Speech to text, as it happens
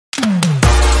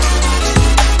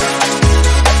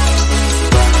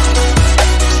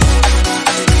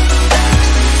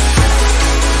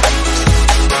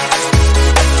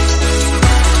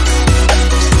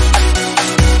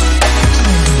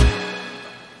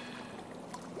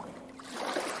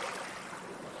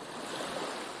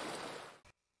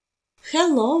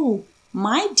Hello,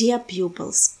 my dear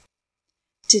pupils.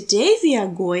 Today we are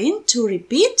going to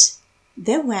repeat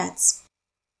the words.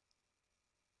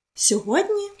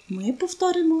 Сьогодні ми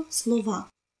повторимо слова.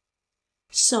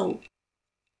 So,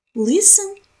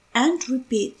 listen and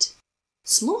repeat.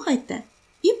 Слухайте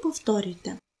і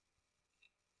повторюйте.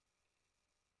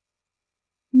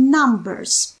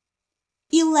 Numbers.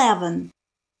 11.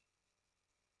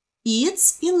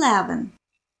 It's 11.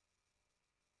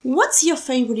 What's your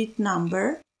favorite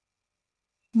number?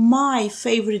 My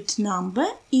favorite number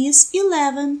is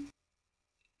 11.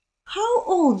 How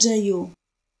old are you?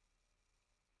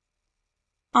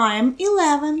 I'm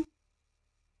 11.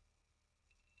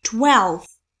 12.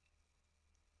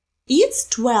 It's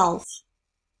 12.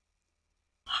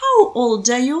 How old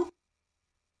are you?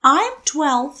 I'm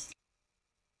 12.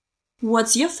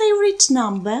 What's your favorite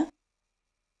number?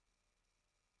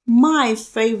 My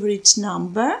favorite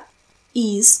number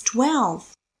is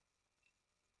 12.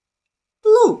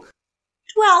 Look,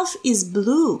 12 is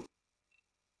blue.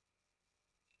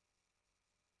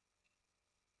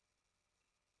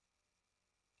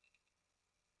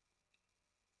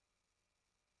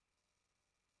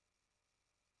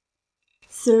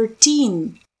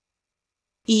 Thirteen.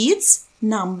 It's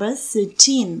number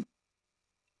 13.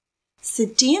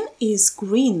 13 is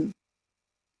green.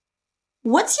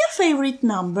 What's your favorite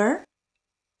number?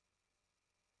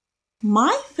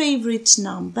 My favorite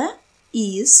number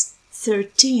is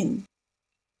 13.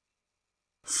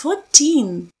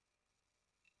 14.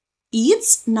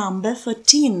 It's number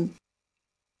 14.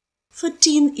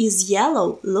 14 is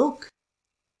yellow, look.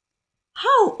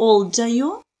 How old are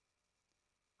you?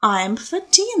 I'm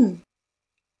 14.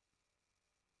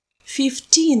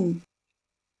 15.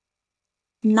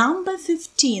 Number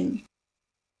 15.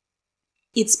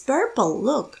 It's purple,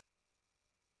 look.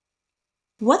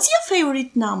 What's your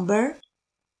favorite number?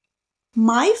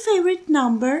 My favorite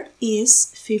number is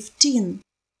 15.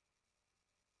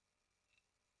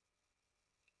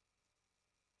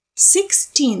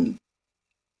 16.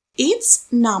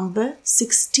 It's number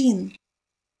 16.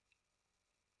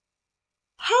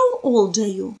 How old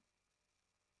are you?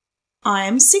 I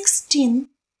am 16.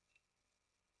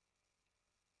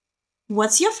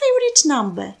 What's your favorite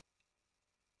number?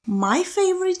 My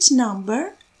favorite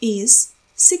number is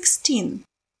 16.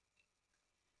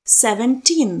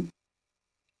 17.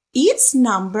 It's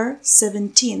number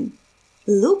 17.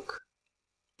 Look,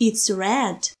 it's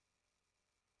red.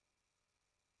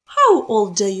 How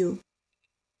old are you?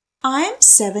 I'm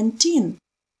 17.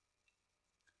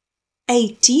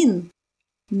 18.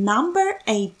 Number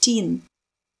 18.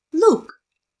 Look,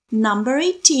 number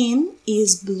 18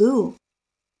 is blue.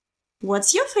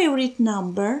 What's your favorite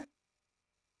number?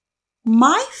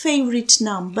 My favorite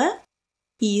number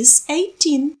is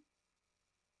 18.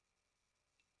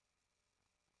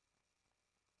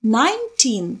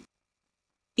 19.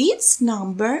 It's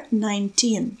number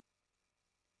 19.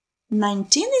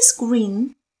 19 is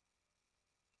green.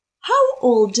 How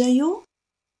old are you?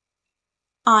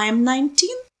 I'm 19.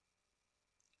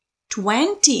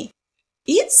 20.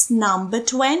 It's number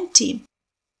 20.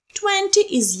 20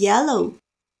 is yellow.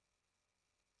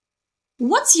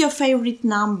 What's your favorite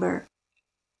number?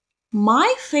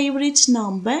 My favorite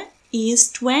number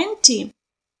is 20.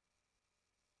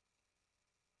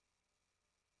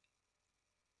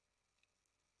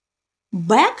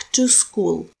 Back to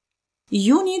school.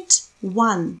 Unit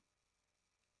 1.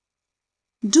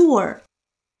 Door.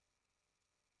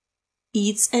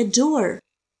 It's a door.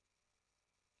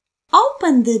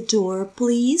 Open the door,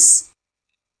 please.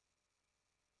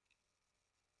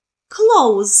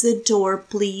 Close the door,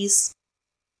 please.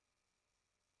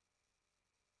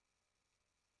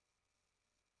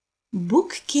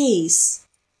 Bookcase.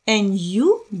 A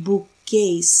new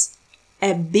bookcase.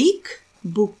 A big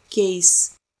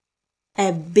bookcase.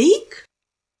 A big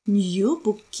new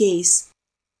bookcase.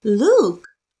 Look,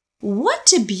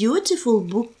 what a beautiful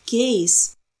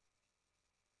bookcase.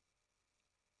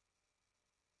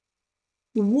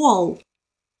 Wall.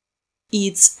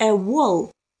 It's a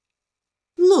wall.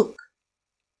 Look,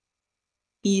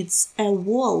 it's a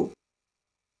wall.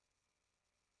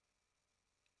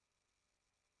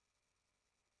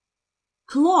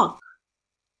 Clock.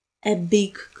 A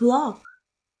big clock.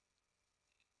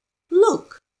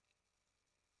 Look,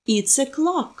 it's a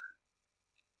clock.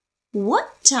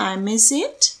 What time is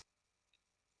it?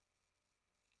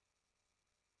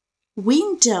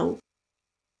 Window.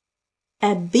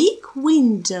 A big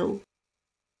window.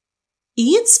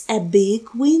 It's a big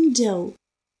window.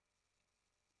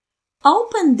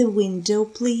 Open the window,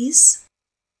 please.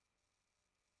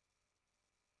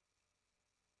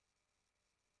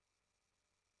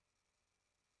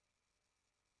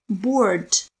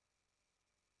 Bird.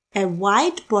 A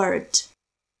white bird.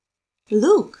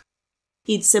 Look,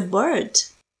 it's a bird.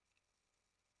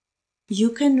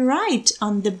 You can write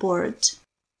on the board.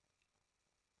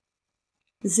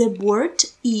 The bird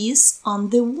is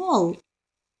on the wall.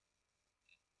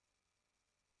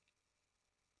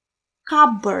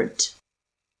 Cupboard.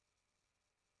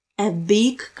 A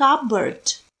big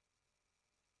cupboard.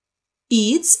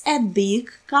 It's a big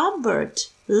cupboard.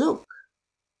 Look.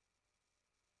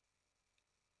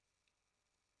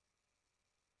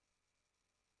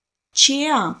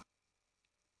 Chair.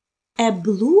 A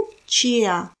blue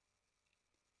chair.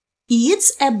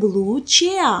 It's a blue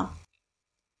chair.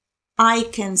 I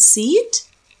can sit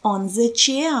on the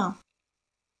chair.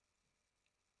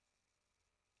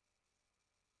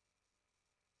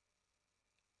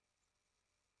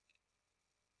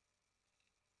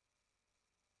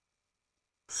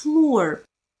 Floor.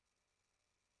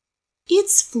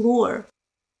 It's floor.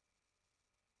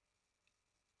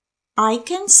 I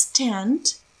can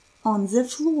stand on the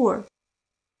floor.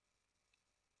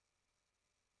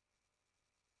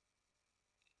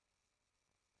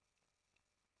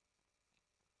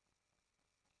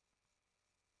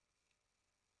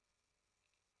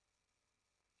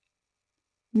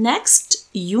 Next,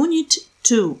 Unit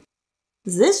 2.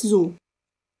 The zoo.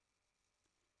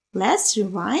 Let's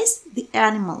revise the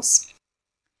animals.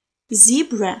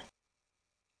 Zebra.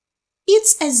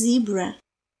 It's a zebra.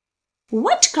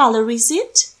 What color is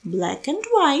it? Black and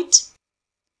white.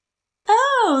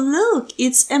 Oh, look,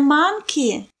 it's a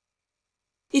monkey.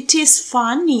 It is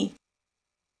funny.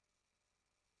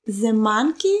 The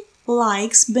monkey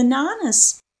likes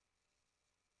bananas.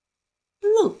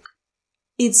 Look,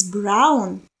 it's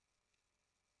brown.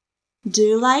 Do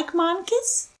you like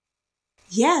monkeys?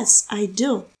 Yes, I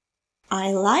do.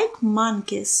 I like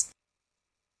monkeys.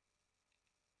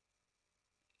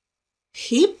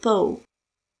 Hippo.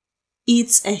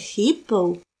 It's a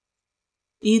hippo.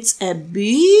 It's a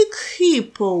big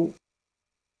hippo.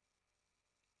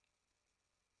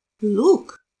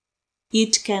 Look,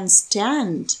 it can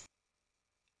stand.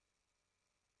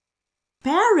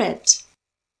 Parrot.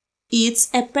 It's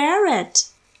a parrot.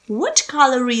 What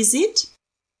color is it?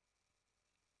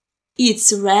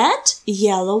 It's red,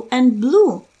 yellow and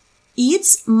blue.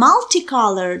 It's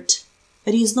multicolored.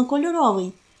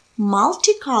 Різнокольоровий.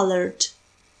 Multicolored.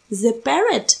 The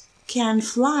parrot can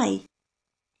fly.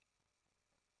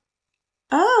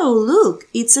 Oh, look,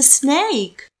 it's a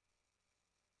snake.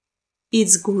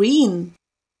 It's green.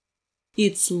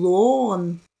 It's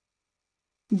long.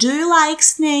 Do you like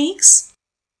snakes?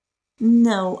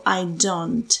 No, I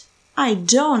don't. I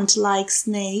don't like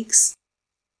snakes.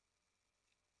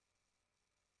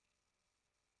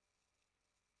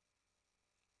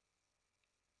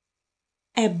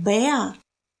 A bear.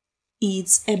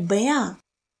 It's a bear.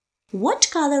 What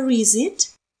color is it?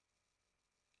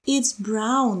 It's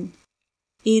brown.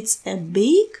 It's a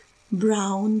big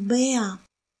brown bear.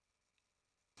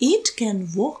 It can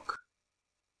walk.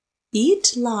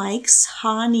 It likes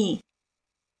honey.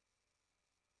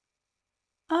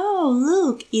 Oh,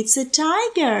 look, it's a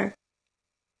tiger.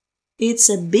 It's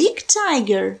a big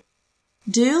tiger.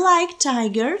 Do you like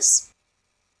tigers?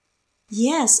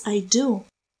 Yes, I do.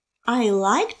 I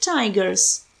like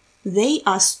tigers. They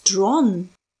are strong.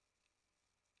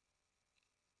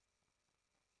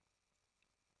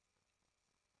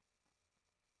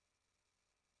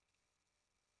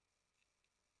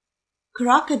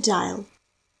 Crocodile.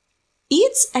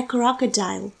 It's a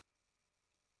crocodile.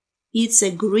 It's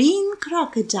a green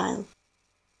crocodile.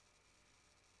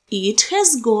 It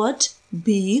has got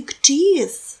big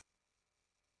teeth.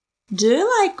 Do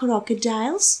you like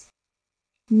crocodiles?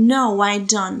 No, I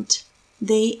don't.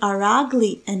 They are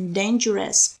ugly and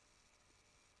dangerous.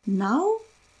 Now,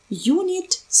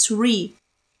 Unit 3.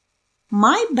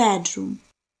 My bedroom.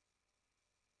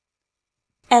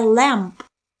 A lamp.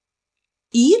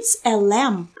 It's a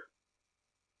lamp.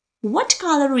 What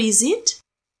color is it?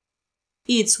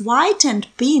 It's white and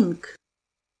pink.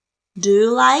 Do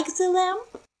you like the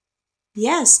lamp?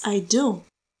 Yes, I do.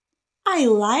 I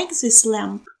like this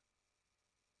lamp.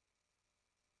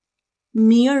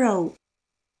 Mirror.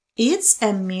 It's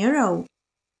a mirror.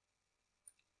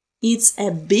 It's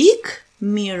a big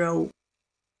mirror.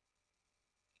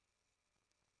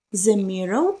 The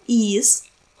mirror is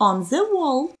on the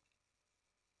wall.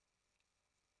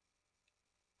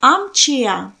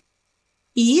 Armchair.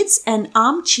 It's an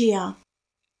armchair.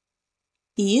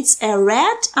 It's a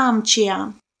red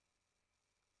armchair.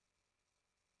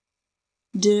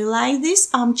 Do you like this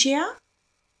armchair?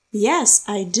 Yes,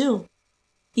 I do.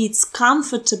 It's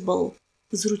comfortable.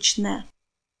 Зручне.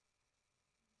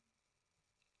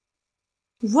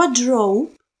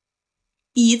 Wardrobe.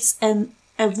 It's a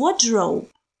wardrobe.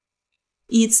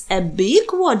 It's a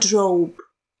big wardrobe.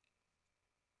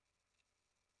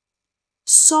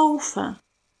 Sofa.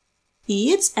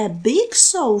 It's a big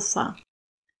sofa.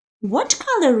 What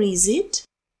color is it?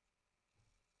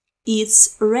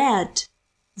 It's red.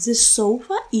 The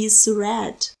sofa is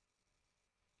red.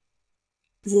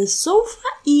 The sofa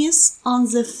is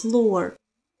on the floor.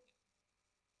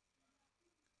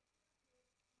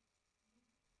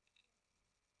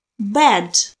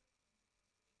 Bed.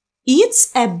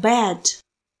 It's a bed.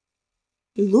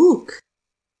 Look.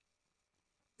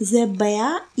 The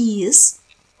bear is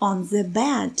on the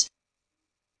bed.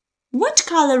 What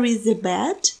color is the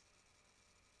bed?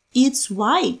 It's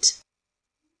white.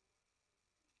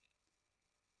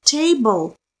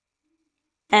 Table.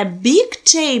 A big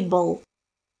table.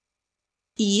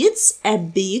 It's a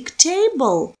big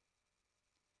table.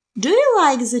 Do you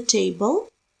like the table?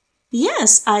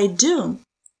 Yes, I do.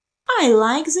 I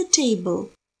like the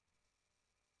table.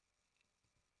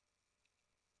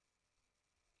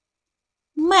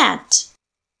 Mat.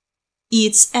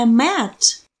 It's a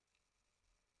mat.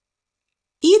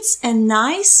 It's a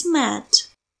nice mat.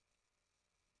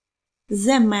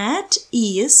 The mat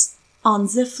is on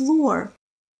the floor.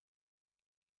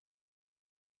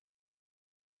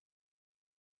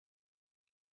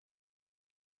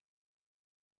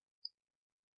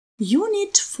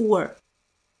 Unit 4.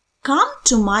 Come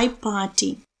to my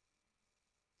party.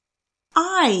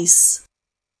 Eyes.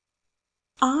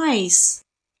 Eyes.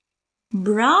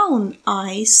 Brown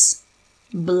eyes.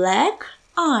 Black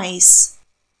eyes.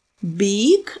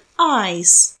 Big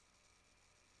eyes.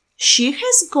 She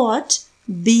has got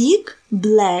big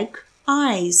black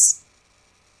eyes.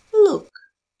 Look.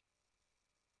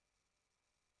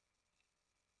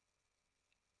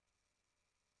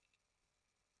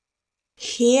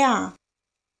 Hair.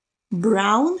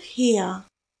 Brown hair.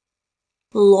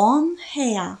 Long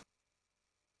hair.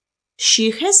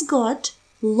 She has got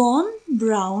long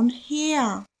brown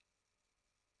hair.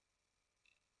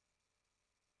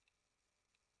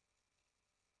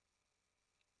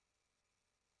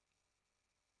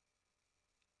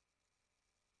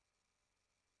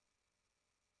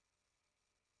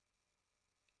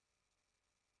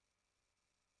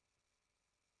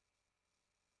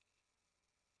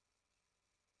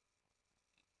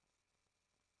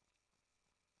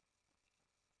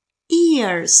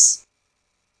 Ears.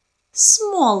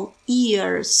 Small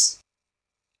ears.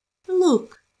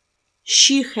 Look,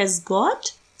 she has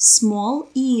got small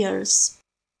ears.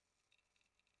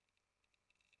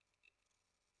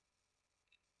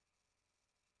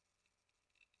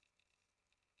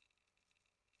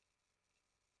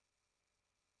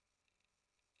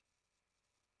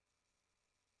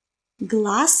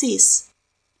 Glasses.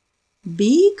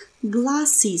 Big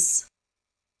glasses.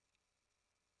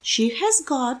 She has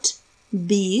got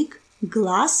big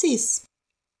glasses.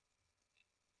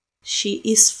 She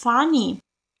is funny.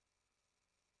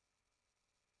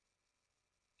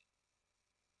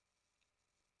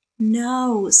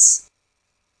 Nose.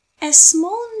 A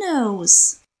small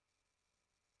nose.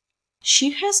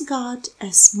 She has got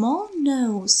a small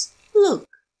nose. Look.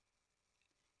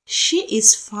 She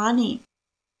is funny.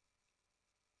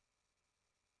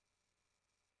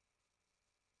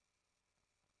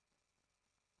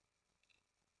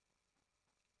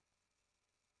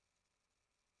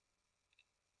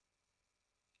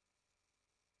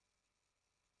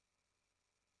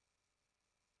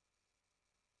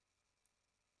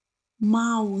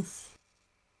 Mouth.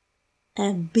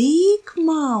 A big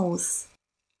mouth.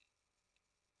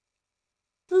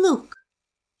 Look,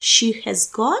 she has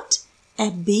got a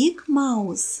big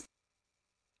mouth.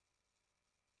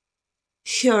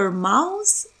 Her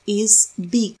mouth is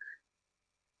big.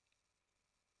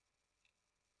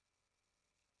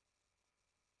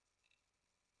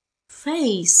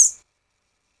 Face.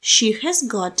 She has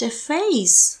got a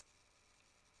face.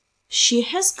 She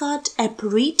has got a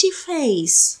pretty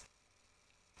face.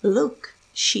 Look,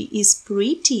 she is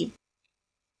pretty.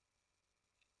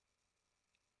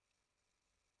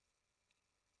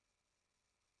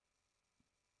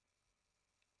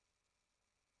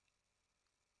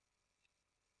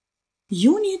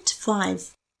 Unit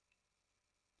 5.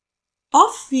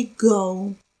 Off we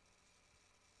go.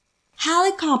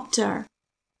 Helicopter.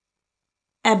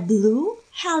 A blue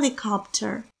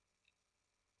helicopter.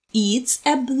 It's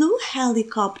a blue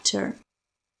helicopter.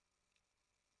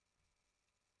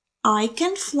 I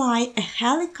can fly a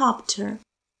helicopter.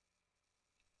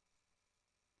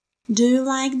 Do you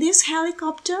like this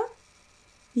helicopter?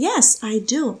 Yes, I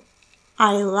do.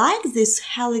 I like this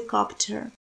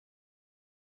helicopter.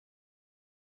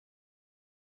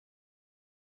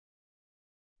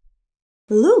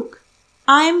 Look,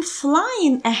 I'm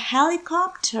flying a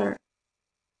helicopter.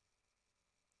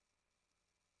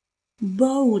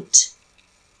 Boat.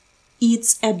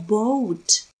 It's a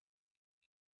boat.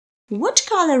 What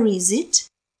color is it?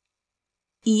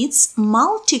 It's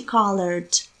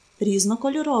multicolored.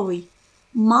 Різнокольоровий.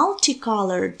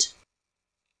 Multicolored.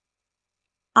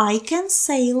 I can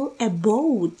sail a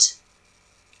boat.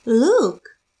 Look,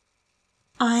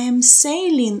 I am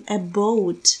sailing a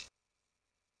boat.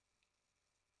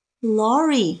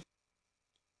 Lorry.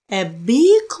 A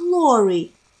big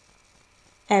lorry.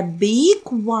 A big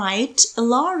white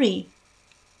lorry.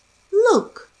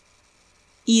 Look,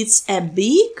 it's a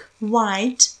big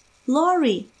white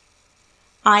lorry.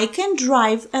 I can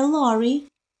drive a lorry.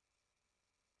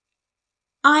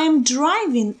 I am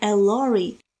driving a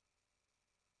lorry.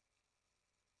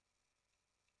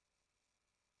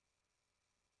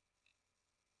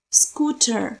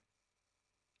 Scooter.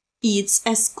 It's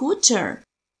a scooter.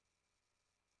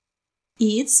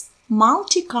 It's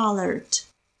multicolored.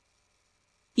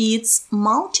 It's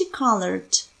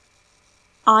multicolored.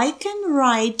 I can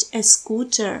ride a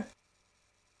scooter.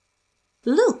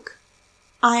 Look,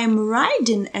 I am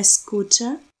riding a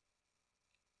scooter.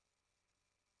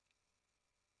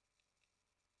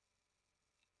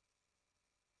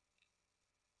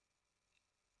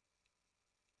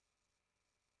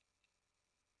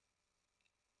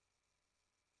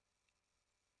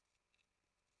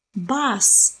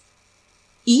 Bus.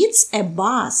 It's a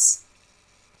bus.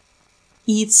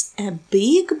 It's a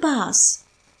big bus.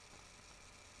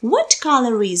 What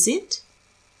color is it?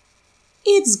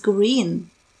 It's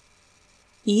green.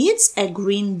 It's a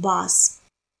green bus.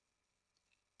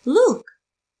 Look,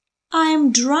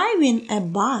 I'm driving a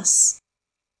bus.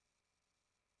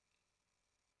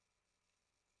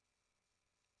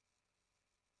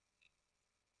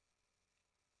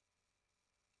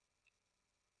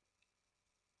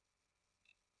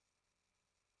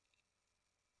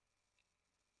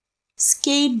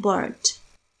 Skateboard.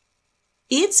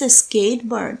 It's a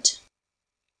skateboard.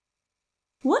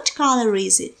 What color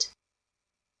is it?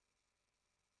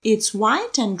 It's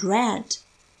white and red.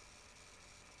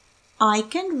 I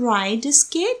can ride a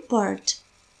skateboard.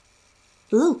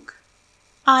 Look,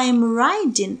 I'm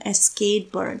riding a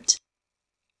skateboard.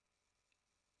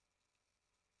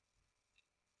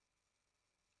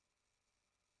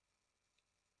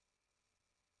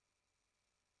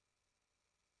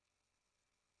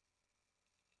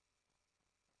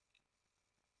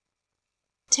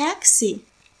 Taxi.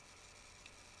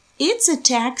 It's a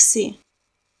taxi.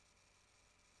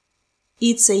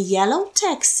 It's a yellow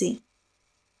taxi.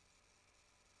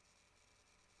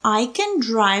 I can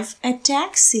drive a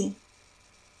taxi.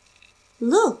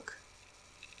 Look,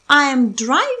 I am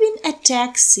driving a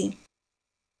taxi.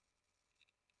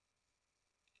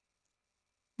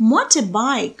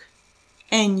 Motorbike.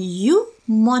 A new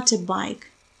motorbike.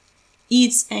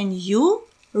 It's a new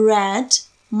red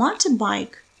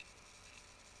motorbike.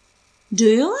 Do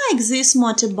you like this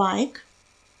motorbike?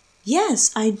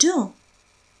 Yes, I do.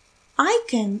 I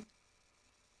can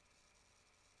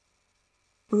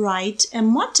ride a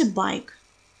motorbike.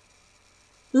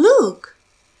 Look,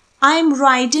 I'm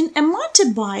riding a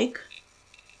motorbike.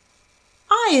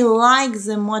 I like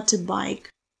the motorbike.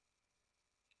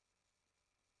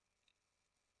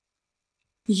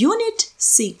 Unit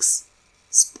 6.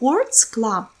 Sports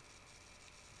Club.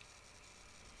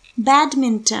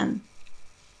 Badminton.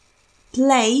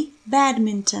 Play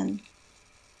badminton.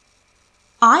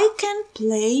 I can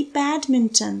play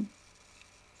badminton.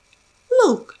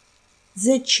 Look,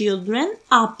 the children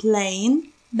are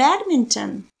playing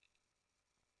badminton.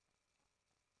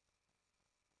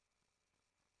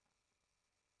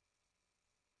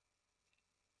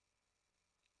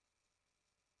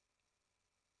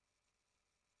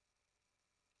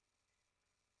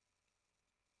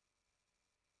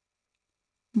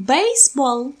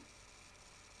 Baseball.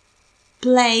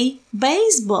 Play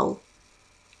baseball.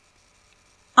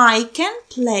 I can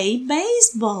play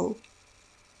baseball.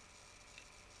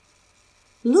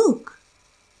 Look,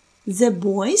 the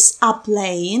boys are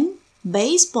playing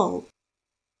baseball.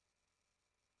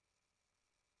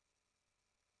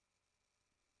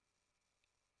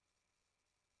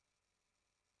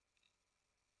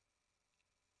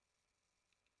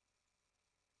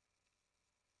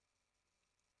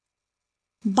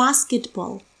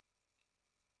 Basketball.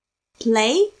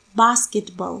 Play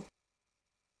basketball.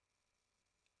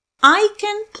 I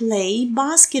can play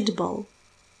basketball.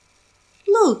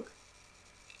 Look,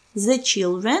 the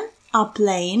children are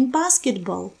playing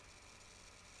basketball.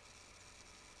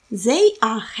 They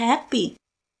are happy.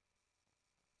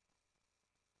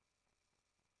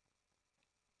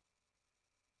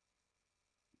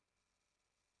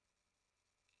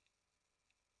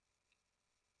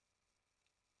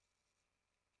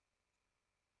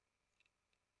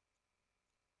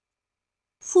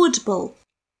 Football.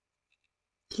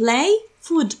 Play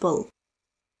football.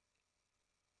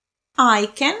 I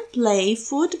can play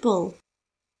football.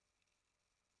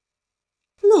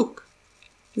 Look,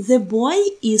 the boy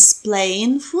is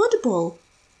playing football.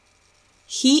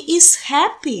 He is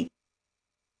happy.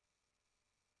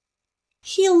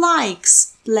 He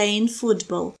likes playing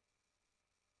football.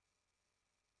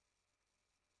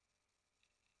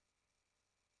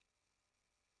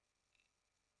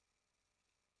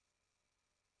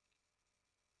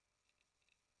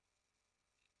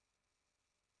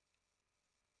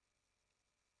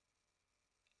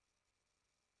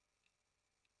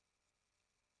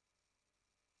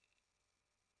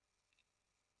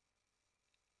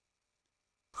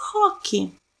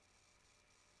 Hockey.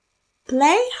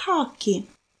 Play hockey.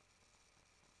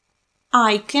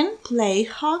 I can play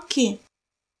hockey.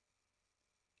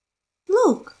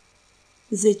 Look,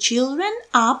 the children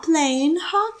are playing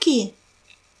hockey.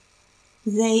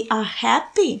 They are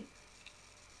happy.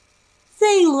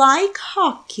 They like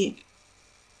hockey.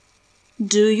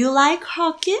 Do you like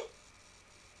hockey?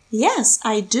 Yes,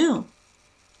 I do.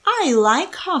 I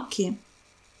like hockey.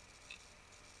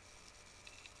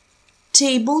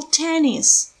 Table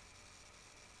tennis.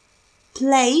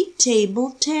 Play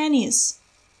table tennis.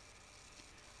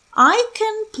 I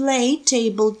can play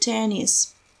table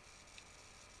tennis.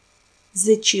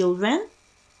 The children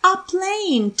are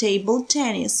playing table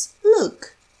tennis.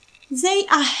 Look, they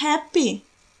are happy.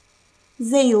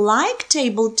 They like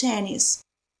table tennis.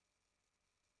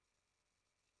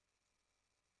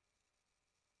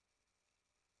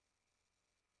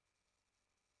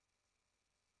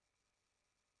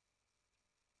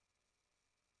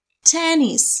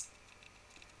 Tennis.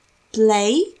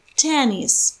 Play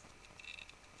tennis.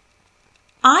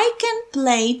 I can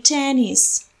play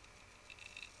tennis.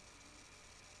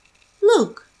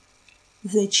 Look,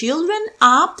 the children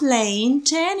are playing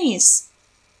tennis.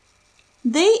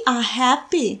 They are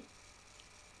happy.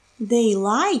 They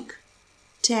like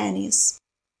tennis.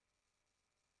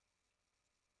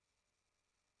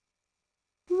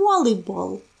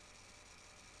 Volleyball.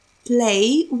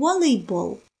 Play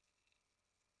volleyball.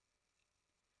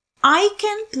 I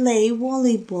can play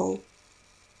volleyball.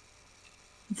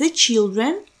 The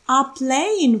children are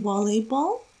playing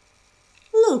volleyball.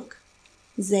 Look,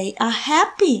 they are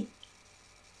happy.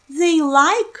 They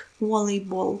like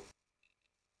volleyball.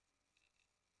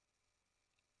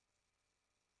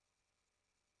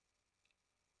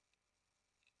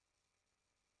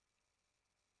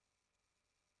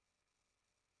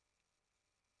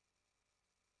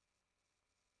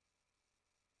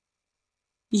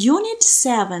 Unit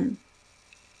 7.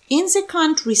 In the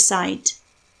countryside.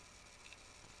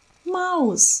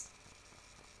 Mouse.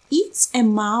 It's a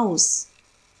mouse.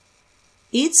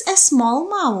 It's a small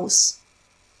mouse.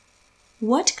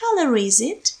 What color is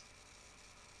it?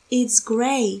 It's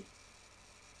gray.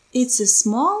 It's a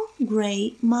small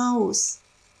gray mouse.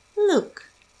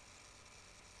 Look.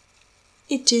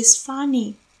 It is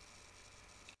funny.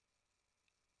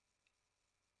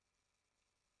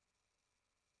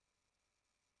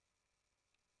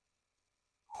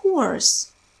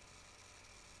 Horse.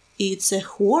 It's a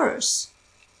horse.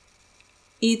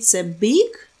 It's a big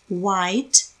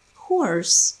white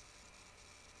horse.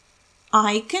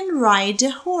 I can ride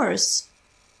a horse.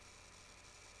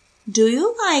 Do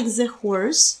you like the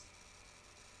horse?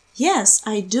 Yes,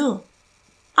 I do.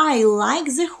 I like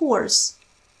the horse.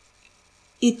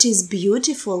 It is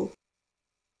beautiful.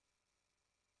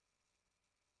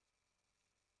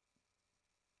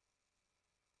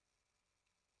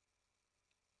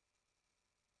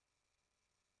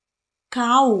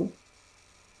 Cow.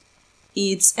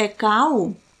 It's a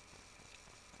cow.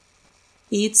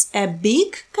 It's a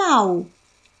big cow.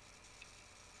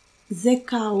 The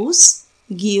cows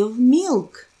give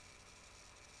milk.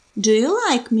 Do you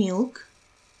like milk?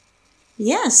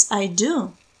 Yes, I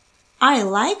do. I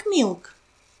like milk.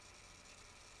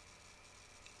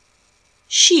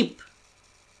 Sheep.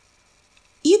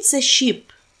 It's a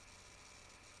sheep.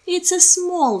 It's a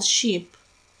small sheep.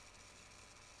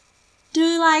 Do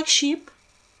you like sheep?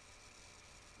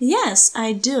 Yes,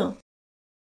 I do.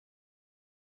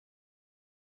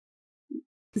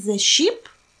 The sheep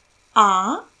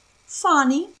are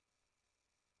funny.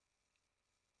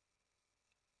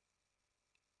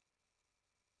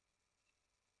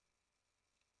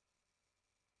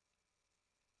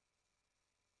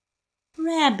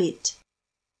 Rabbit.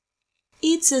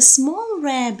 It's a small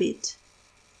rabbit.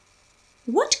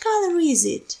 What color is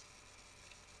it?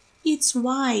 It's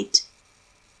white.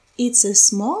 It's a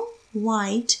small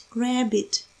white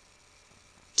rabbit.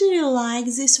 Do you like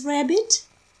this rabbit?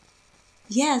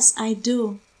 Yes, I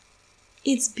do.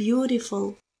 It's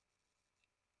beautiful.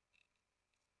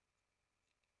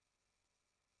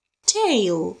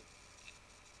 Tail.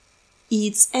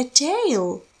 It's a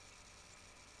tail.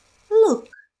 Look.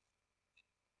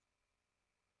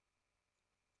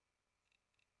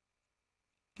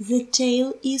 The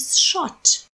tail is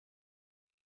short.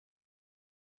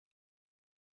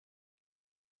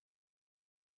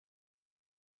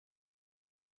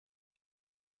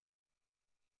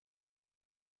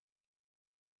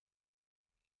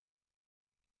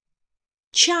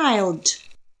 Child.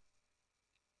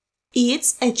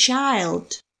 It's a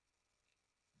child.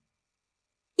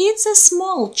 It's a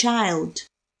small child.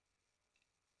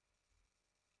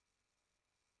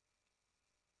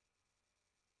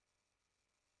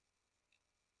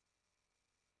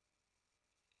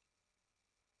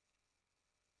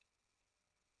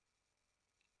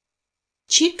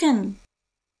 Chicken.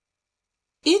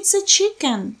 It's a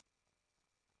chicken.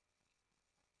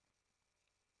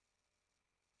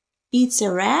 It's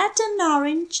a red and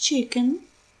orange chicken.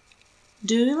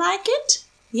 Do you like it?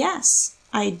 Yes,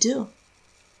 I do.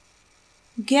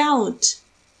 Goat.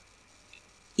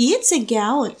 It's a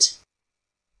goat.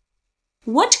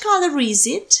 What color is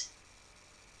it?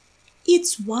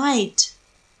 It's white.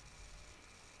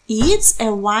 It's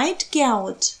a white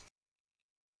goat.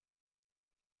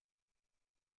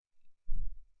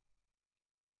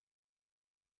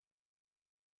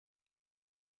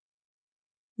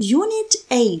 Unit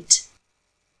 8.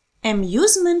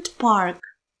 Amusement Park.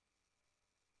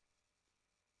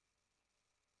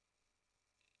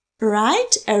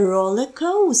 Ride a roller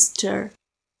coaster.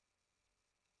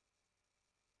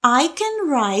 I can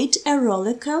ride a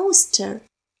roller coaster.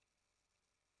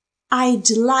 I'd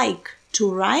like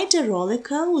to ride a roller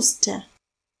coaster.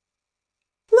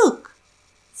 Look,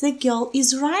 the girl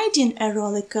is riding a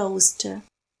roller coaster.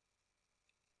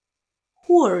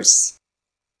 Horse.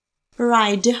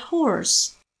 Ride a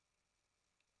horse.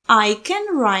 I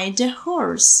can ride a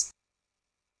horse.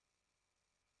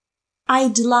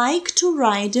 I'd like to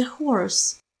ride a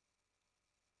horse.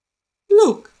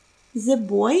 Look, the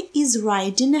boy is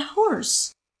riding a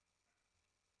horse.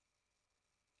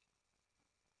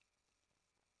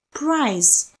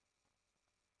 Prize.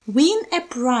 Win a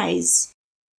prize.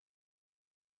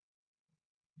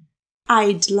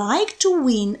 I'd like to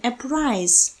win a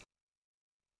prize.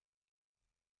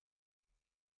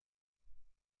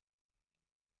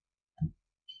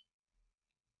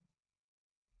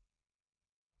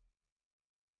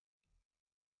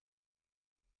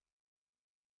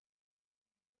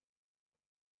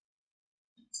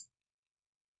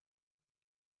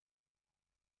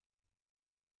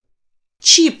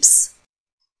 Chips.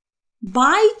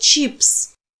 Buy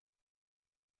chips.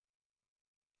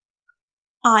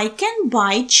 I can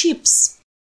buy chips.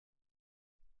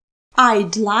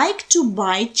 I'd like to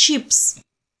buy chips.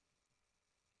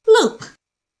 Look,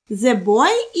 the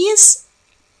boy is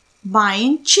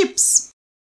buying chips.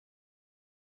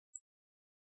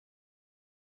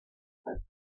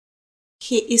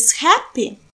 He is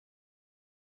happy.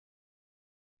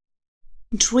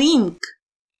 Drink.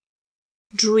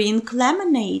 Drink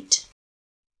lemonade.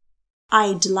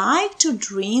 I'd like to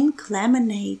drink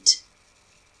lemonade.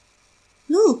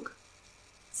 Look,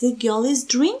 the girl is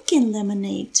drinking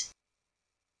lemonade.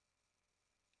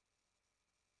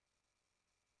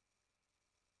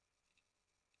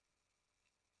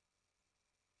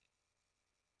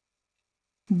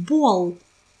 Ball.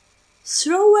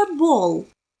 Throw a ball.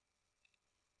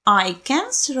 I can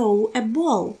throw a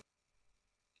ball.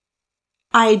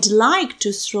 I'd like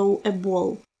to throw a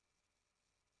ball.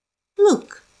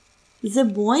 Look, the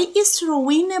boy is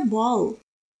throwing a ball.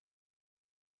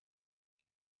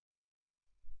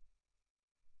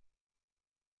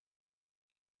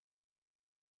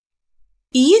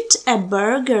 Eat a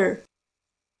burger.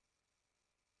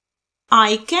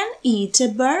 I can eat a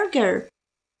burger.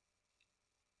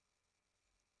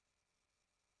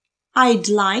 I'd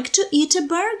like to eat a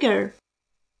burger.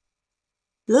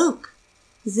 Look,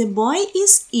 the boy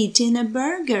is eating a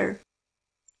burger.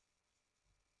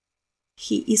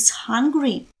 He is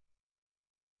hungry.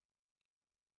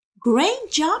 Great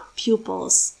job,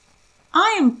 pupils!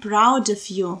 I am proud of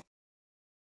you.